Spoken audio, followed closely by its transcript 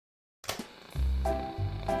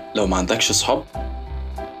لو ما عندكش صحاب،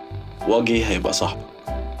 واجي هيبقى صاحبك،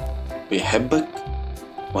 بيحبك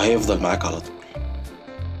وهيفضل معاك على طول.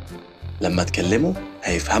 لما تكلمه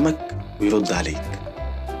هيفهمك ويرد عليك،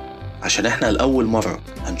 عشان احنا لأول مرة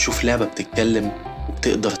هنشوف لعبة بتتكلم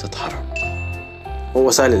وبتقدر تتحرك.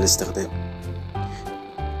 هو سهل الاستخدام،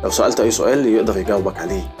 لو سألت أي سؤال يقدر يجاوبك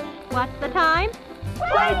عليه. What's the time?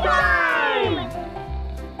 Playtime!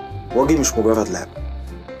 واجي مش مجرد لعبة،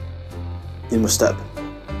 دي المستقبل.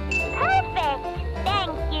 Perfect!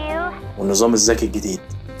 Thank you! والنظام الذكي الجديد،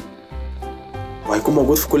 وهيكون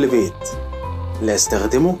موجود في كل بيت. اللي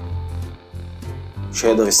هيستخدمه مش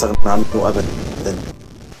هيقدر يستغنى عنه أبدا.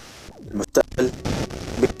 المستقبل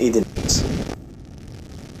بين إيد الناس.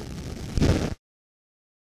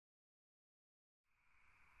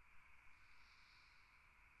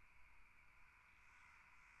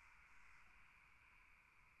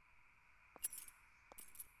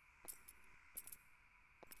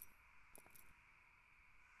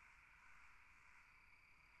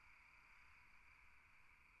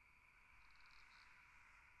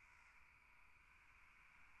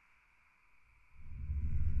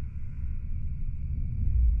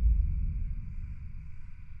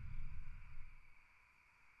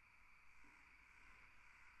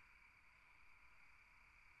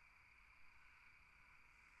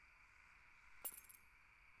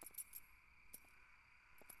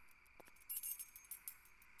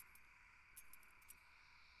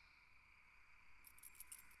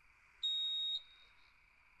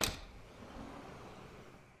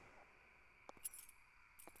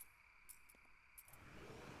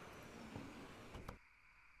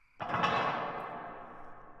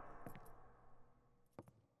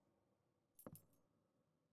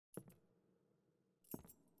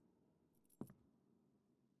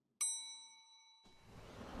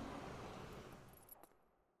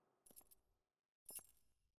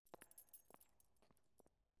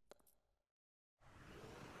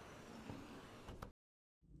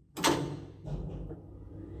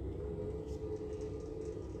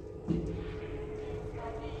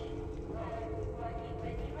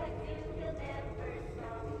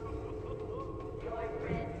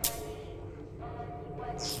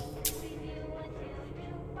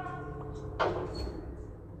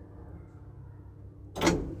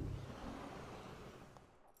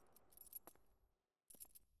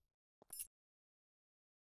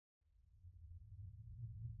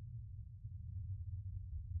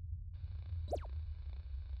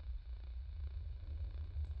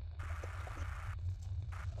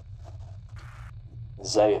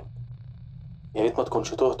 ازيك؟ يا ريت ما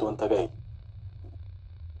تكونش تهت وانت جاي.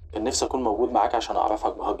 كان نفسي اكون موجود معاك عشان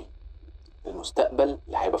اعرفك بهاجي، المستقبل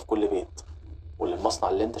اللي هيبقى في كل بيت، واللي المصنع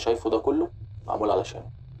اللي انت شايفه ده كله معمول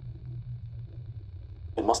علشانه.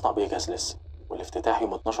 المصنع بيجهز لسه، والافتتاح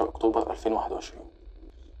يوم 12 اكتوبر 2021.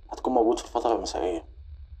 هتكون موجود في الفترة المسائية،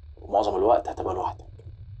 ومعظم الوقت هتبقى لوحدك.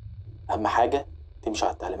 اهم حاجة تمشي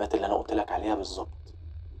على التعليمات اللي انا قلت لك عليها بالظبط.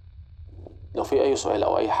 لو في اي سؤال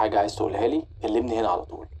او اي حاجة عايز تقولها لي كلمني هنا على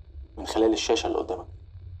طول من خلال الشاشة اللي قدامك.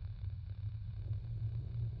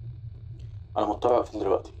 انا مضطر اقفل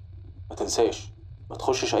دلوقتي، ما تنساش ما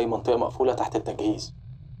تخشش اي منطقة مقفولة تحت التجهيز.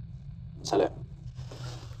 سلام.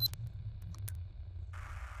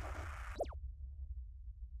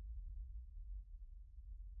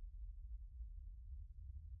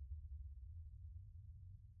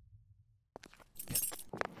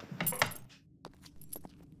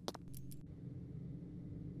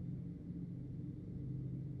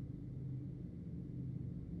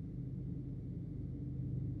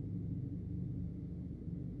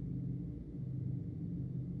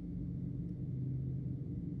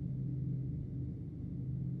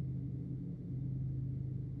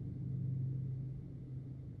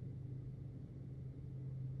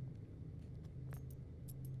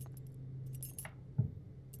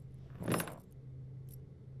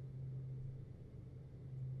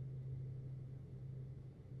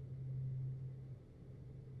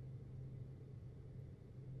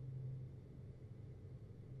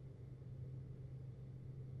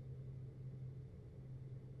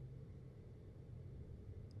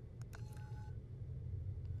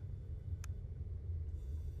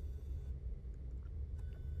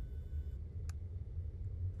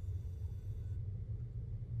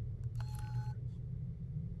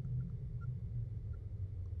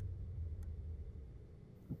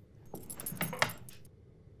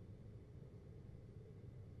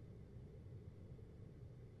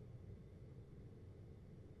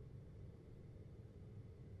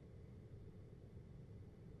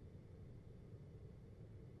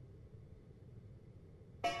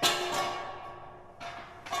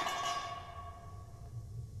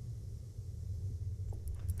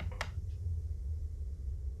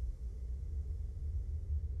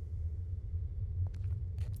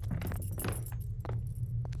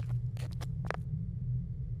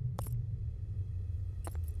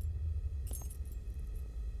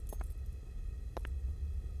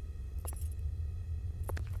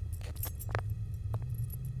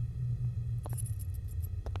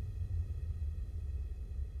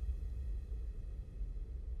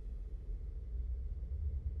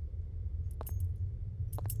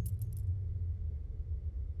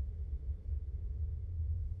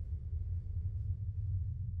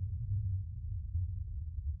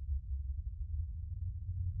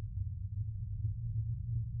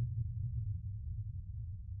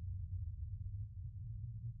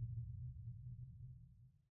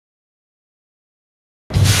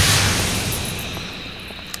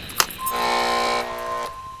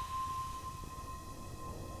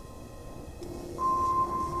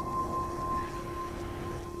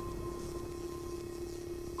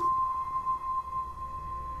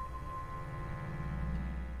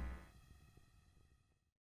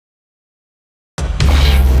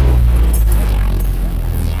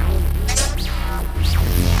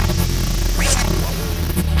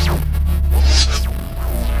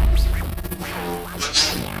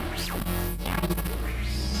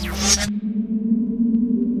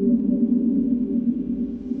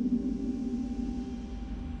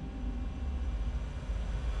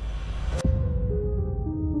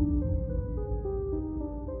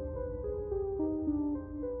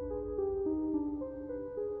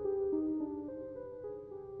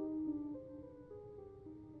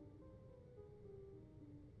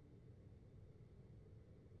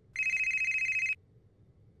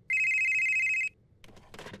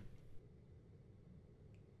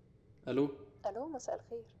 الو. الو، مساء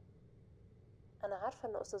الخير. انا عارفه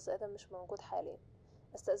ان استاذ ادم مش موجود حاليا،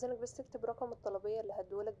 استاذنك بس تكتب رقم الطلبيه اللي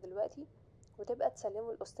هديهولك دلوقتي وتبقى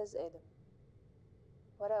تسلمه الاستاذ ادم.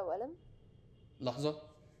 ورقه وقلم. لحظه.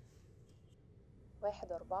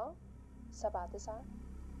 1 4 7 9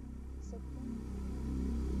 6.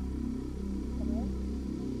 تمام.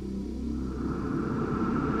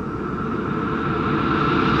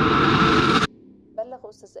 بلغ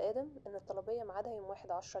استاذ ادم ان الطلبيه ميعادها يوم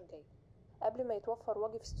 1/10 الجاي قبل ما يتوفر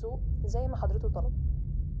واجي في السوق زي ما حضرته طلب.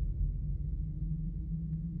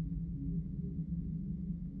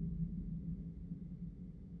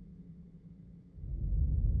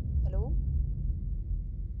 الو.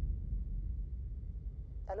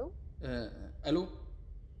 الو. الو.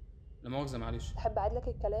 لا مؤاخذه معلش. تحب اعيد لك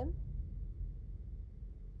الكلام؟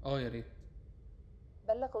 يا ريت.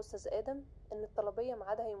 بلغ استاذ ادم ان الطلبيه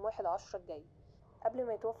ميعادها يوم 1/10 الجاي قبل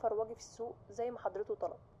ما يتوفر واجي في السوق زي ما حضرته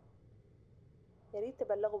طلب. يا ريت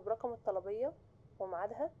تبلغه برقم الطلبيه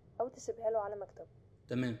وميعادها او تسيبها له على مكتبه.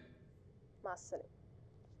 تمام. مع السلامه.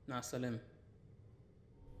 مع السلامه.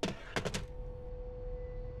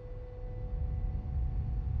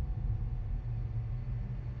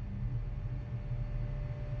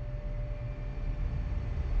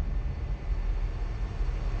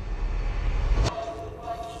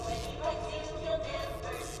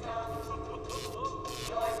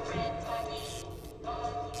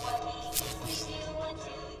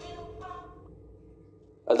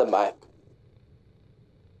 ادم معاك.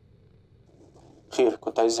 خير،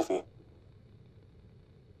 كنت عايز في ايه؟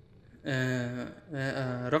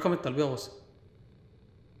 رقم الطلبيه وصل.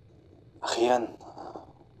 اخيرا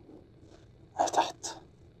ارتحت.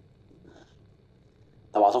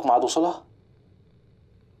 طب اعطوك ميعاد وصولها؟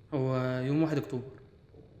 هو يوم 1 اكتوبر.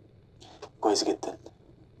 كويس جدا.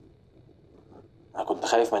 انا كنت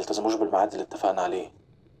خايف ما يلتزموش بالميعاد اللي اتفقنا عليه.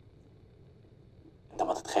 انت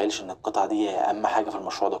ما تتخيلش ان القطعه دي هي اهم حاجه في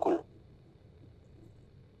المشروع ده كله.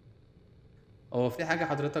 هو في حاجه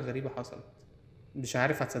حضرتك غريبه حصلت، مش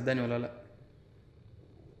عارف هتصدقني ولا لا.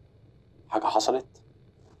 حاجه حصلت؟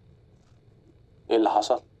 ايه اللي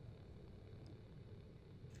حصل؟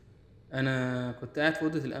 انا كنت قاعد في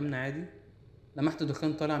اوضه الامن عادي، لمحت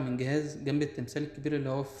دخان طالع من جهاز جنب التمثال الكبير اللي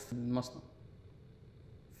هو في المصنع،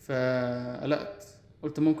 فقلقت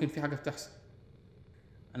قلت ممكن في حاجه بتحصل.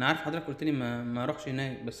 انا عارف حضرتك قلت لي ما اروحش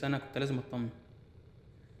هناك، بس انا كنت لازم اطمن.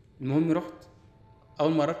 المهم رحت.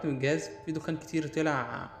 اول ما قربت من الجهاز في دخان كتير طلع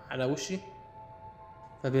على وشي،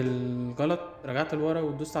 فبالغلط رجعت لورا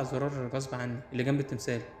ودوست على الزرار غصب عني اللي جنب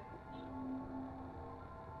التمثال.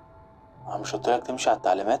 انا مش قلت لك تمشي على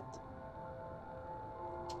التعليمات؟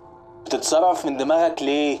 بتتصرف من دماغك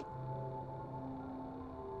ليه؟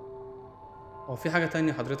 هو في حاجه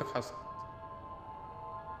تانية حضرتك حصلت.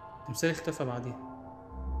 التمثال اختفى بعديها.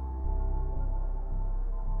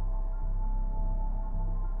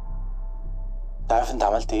 انت عارف انت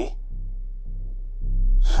عملت ايه؟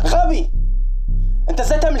 غبي! انت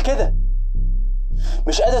ازاي تعمل كده؟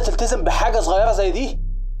 مش قادر تلتزم بحاجه صغيره زي دي؟